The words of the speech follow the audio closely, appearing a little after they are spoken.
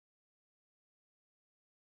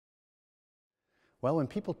Well, when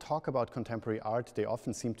people talk about contemporary art, they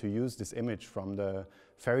often seem to use this image from the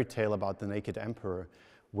fairy tale about the naked emperor,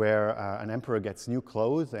 where an emperor gets new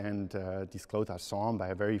clothes, and these clothes are sewn by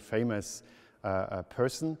a very famous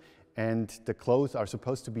person, and the clothes are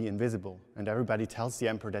supposed to be invisible. And everybody tells the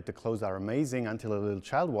emperor that the clothes are amazing until a little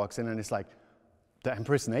child walks in and it's like, the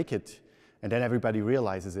emperor's naked. And then everybody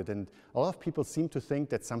realizes it. And a lot of people seem to think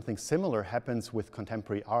that something similar happens with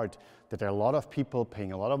contemporary art, that there are a lot of people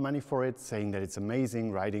paying a lot of money for it, saying that it's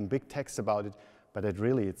amazing, writing big texts about it, but that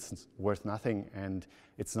really it's worth nothing and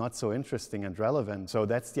it's not so interesting and relevant. So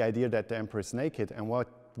that's the idea that the emperor is naked. And what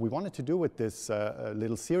we wanted to do with this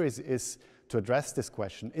little series is to address this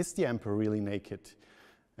question: is the emperor really naked?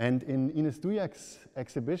 And in Ines Doujak's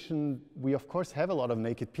exhibition, we of course have a lot of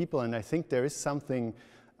naked people, and I think there is something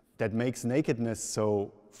that makes nakedness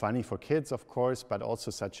so funny for kids, of course, but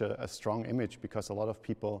also such a strong image, because a lot of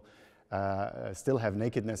people still have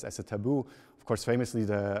nakedness as a taboo. Of course, famously,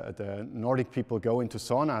 the Nordic people go into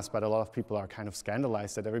saunas, but a lot of people are kind of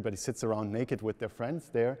scandalized that everybody sits around naked with their friends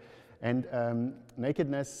there. And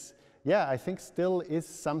nakedness, yeah, I think still is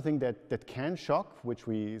something that can shock, which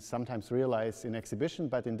we sometimes realize in exhibition,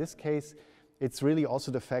 but in this case, it's really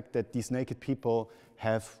also the fact that these naked people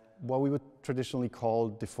have what we would traditionally call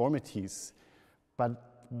deformities.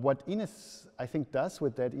 But what Ines, I think, does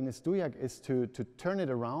with that, Ines Doujak, is to turn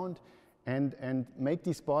it around and make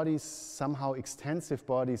these bodies somehow extensive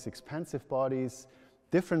bodies, expansive bodies,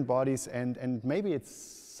 different bodies, and maybe it's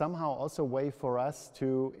somehow also a way for us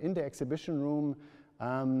to, in the exhibition room,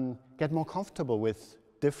 get more comfortable with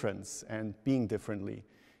difference and being differently,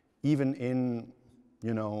 even in,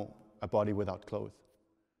 you know, a body without clothes.